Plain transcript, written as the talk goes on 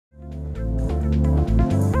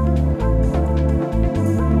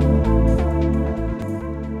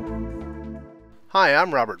Hi,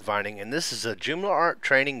 I'm Robert Vining, and this is a JoomlArt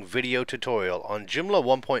training video tutorial on Joomla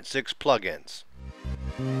 1.6 plugins.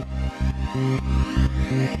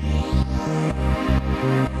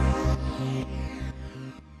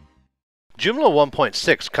 Joomla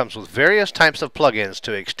 1.6 comes with various types of plugins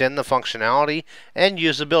to extend the functionality and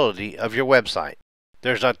usability of your website.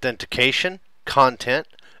 There's authentication, content,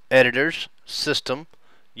 editors, system,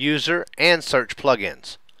 user, and search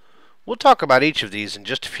plugins. We'll talk about each of these in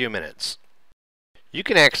just a few minutes. You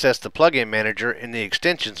can access the Plugin Manager in the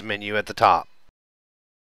Extensions menu at the top.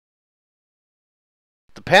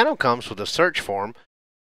 The panel comes with a search form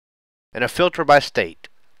and a filter by state,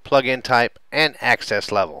 plugin type, and access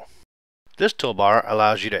level. This toolbar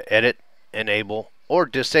allows you to edit, enable, or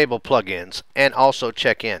disable plugins and also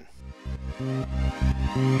check in.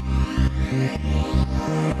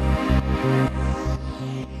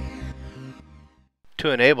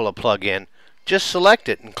 To enable a plugin, just select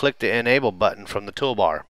it and click the Enable button from the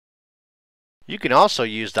toolbar. You can also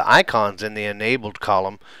use the icons in the Enabled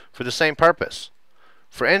column for the same purpose.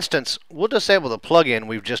 For instance, we'll disable the plugin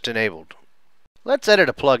we've just enabled. Let's edit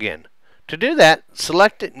a plugin. To do that,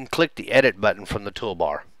 select it and click the Edit button from the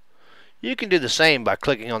toolbar. You can do the same by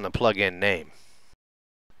clicking on the plugin name.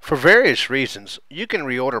 For various reasons, you can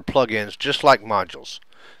reorder plugins just like modules.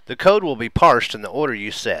 The code will be parsed in the order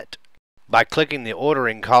you set. By clicking the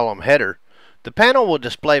Ordering column header, the panel will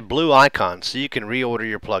display blue icons so you can reorder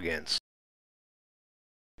your plugins.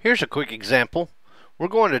 Here's a quick example. We're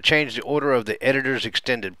going to change the order of the Editor's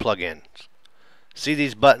Extended plugins. See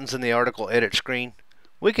these buttons in the article edit screen?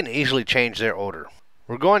 We can easily change their order.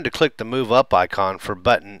 We're going to click the Move Up icon for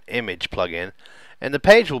Button Image plugin, and the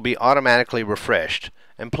page will be automatically refreshed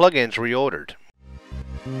and plugins reordered.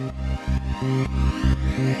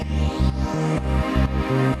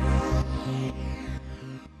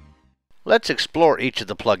 Let's explore each of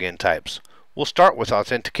the plugin types. We'll start with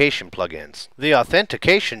authentication plugins. The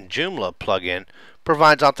Authentication Joomla plugin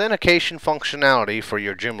provides authentication functionality for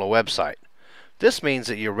your Joomla website. This means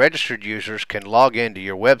that your registered users can log into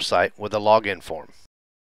your website with a login form.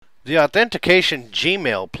 The Authentication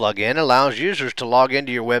Gmail plugin allows users to log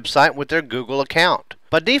into your website with their Google account.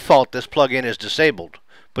 By default, this plugin is disabled,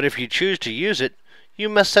 but if you choose to use it, you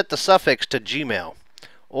must set the suffix to Gmail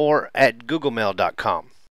or at googlemail.com.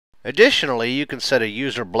 Additionally, you can set a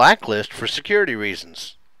user blacklist for security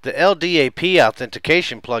reasons. The LDAP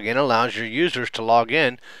authentication plugin allows your users to log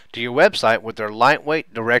in to your website with their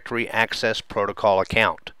lightweight directory access protocol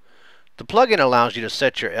account. The plugin allows you to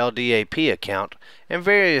set your LDAP account and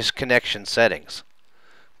various connection settings.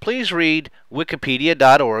 Please read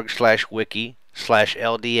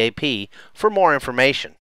wikipedia.org/wiki/LDAP for more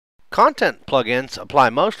information. Content plugins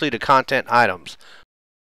apply mostly to content items.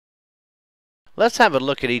 Let's have a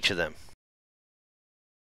look at each of them.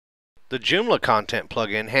 The Joomla Content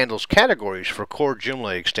plugin handles categories for core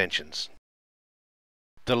Joomla extensions.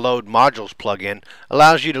 The Load Modules plugin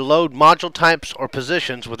allows you to load module types or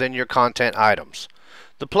positions within your content items.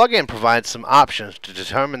 The plugin provides some options to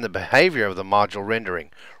determine the behavior of the module rendering,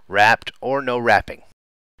 wrapped or no wrapping.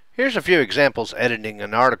 Here's a few examples editing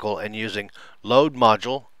an article and using Load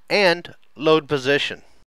Module and Load Position.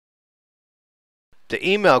 The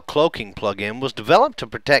Email Cloaking plugin was developed to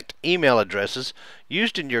protect email addresses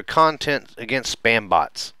used in your content against spam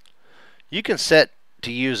bots. You can set to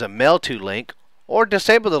use a mail to link or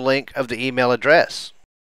disable the link of the email address.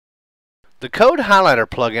 The Code Highlighter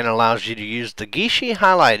plugin allows you to use the Gishi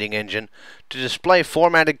highlighting engine to display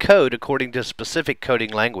formatted code according to specific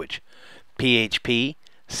coding language: PHP,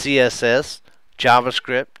 CSS,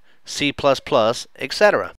 JavaScript, C++,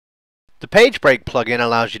 etc. The Page Break plugin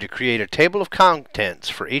allows you to create a table of contents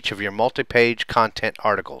for each of your multi-page content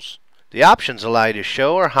articles. The options allow you to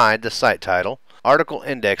show or hide the site title, article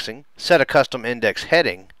indexing, set a custom index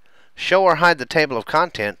heading, show or hide the table of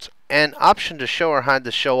contents, and option to show or hide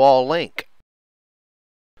the Show All link.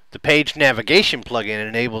 The Page Navigation plugin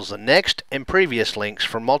enables the next and previous links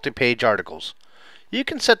for multi-page articles. You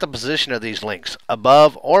can set the position of these links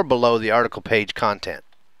above or below the article page content.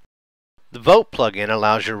 The Vote plugin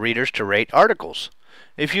allows your readers to rate articles.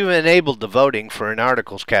 If you've enabled the voting for an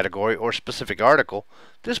articles category or specific article,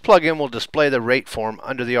 this plugin will display the rate form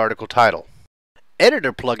under the article title.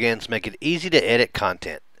 Editor plugins make it easy to edit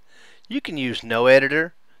content. You can use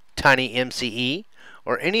NoEditor, TinyMCE,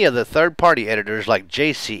 or any of the third-party editors like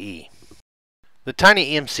JCE. The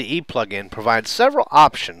TinyMCE plugin provides several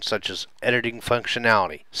options such as editing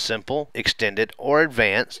functionality, simple, extended, or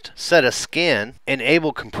advanced, set a skin,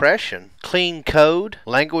 enable compression, clean code,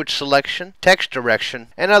 language selection, text direction,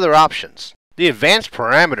 and other options. The Advanced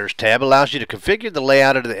Parameters tab allows you to configure the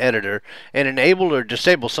layout of the editor and enable or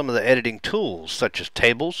disable some of the editing tools such as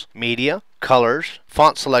tables, media, colors,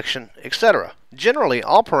 font selection, etc. Generally,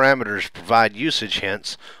 all parameters provide usage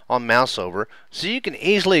hints on mouse over, so you can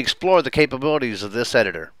easily explore the capabilities of this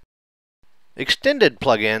editor. Extended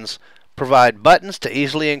plugins provide buttons to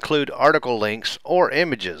easily include article links or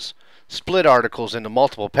images, split articles into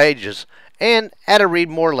multiple pages, and add a read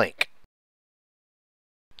more link.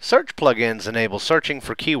 Search plugins enable searching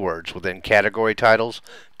for keywords within category titles,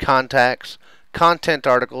 contacts, content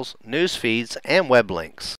articles, news feeds, and web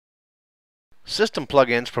links. System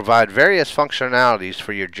plugins provide various functionalities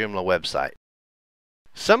for your Joomla website.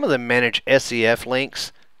 Some of them manage SEF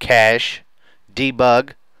links, cache,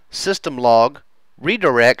 debug, system log,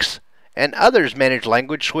 redirects, and others manage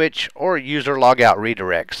language switch or user logout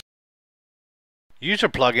redirects. User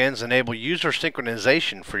plugins enable user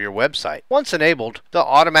synchronization for your website. Once enabled, they'll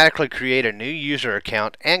automatically create a new user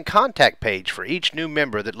account and contact page for each new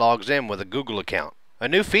member that logs in with a Google account. A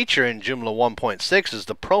new feature in Joomla 1.6 is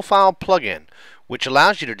the Profile plugin, which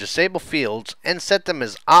allows you to disable fields and set them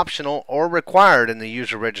as optional or required in the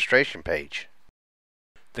user registration page.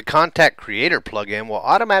 The Contact Creator plugin will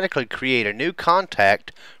automatically create a new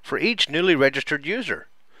contact for each newly registered user.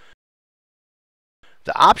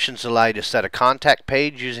 The options allow you to set a contact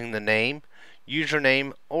page using the name,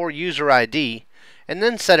 username, or user ID, and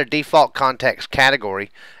then set a default contacts category,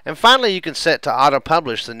 and finally you can set to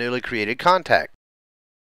auto-publish the newly created contact.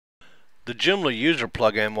 The Joomla User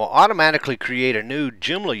plugin will automatically create a new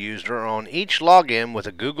Joomla user on each login with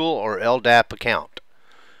a Google or LDAP account.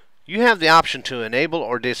 You have the option to enable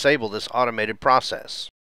or disable this automated process.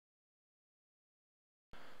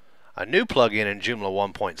 A new plugin in Joomla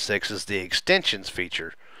 1.6 is the Extensions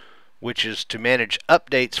feature, which is to manage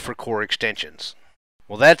updates for core extensions.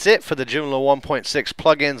 Well, that's it for the Joomla 1.6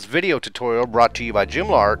 plugins video tutorial brought to you by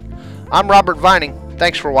JoomlArt. I'm Robert Vining.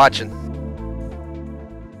 Thanks for watching.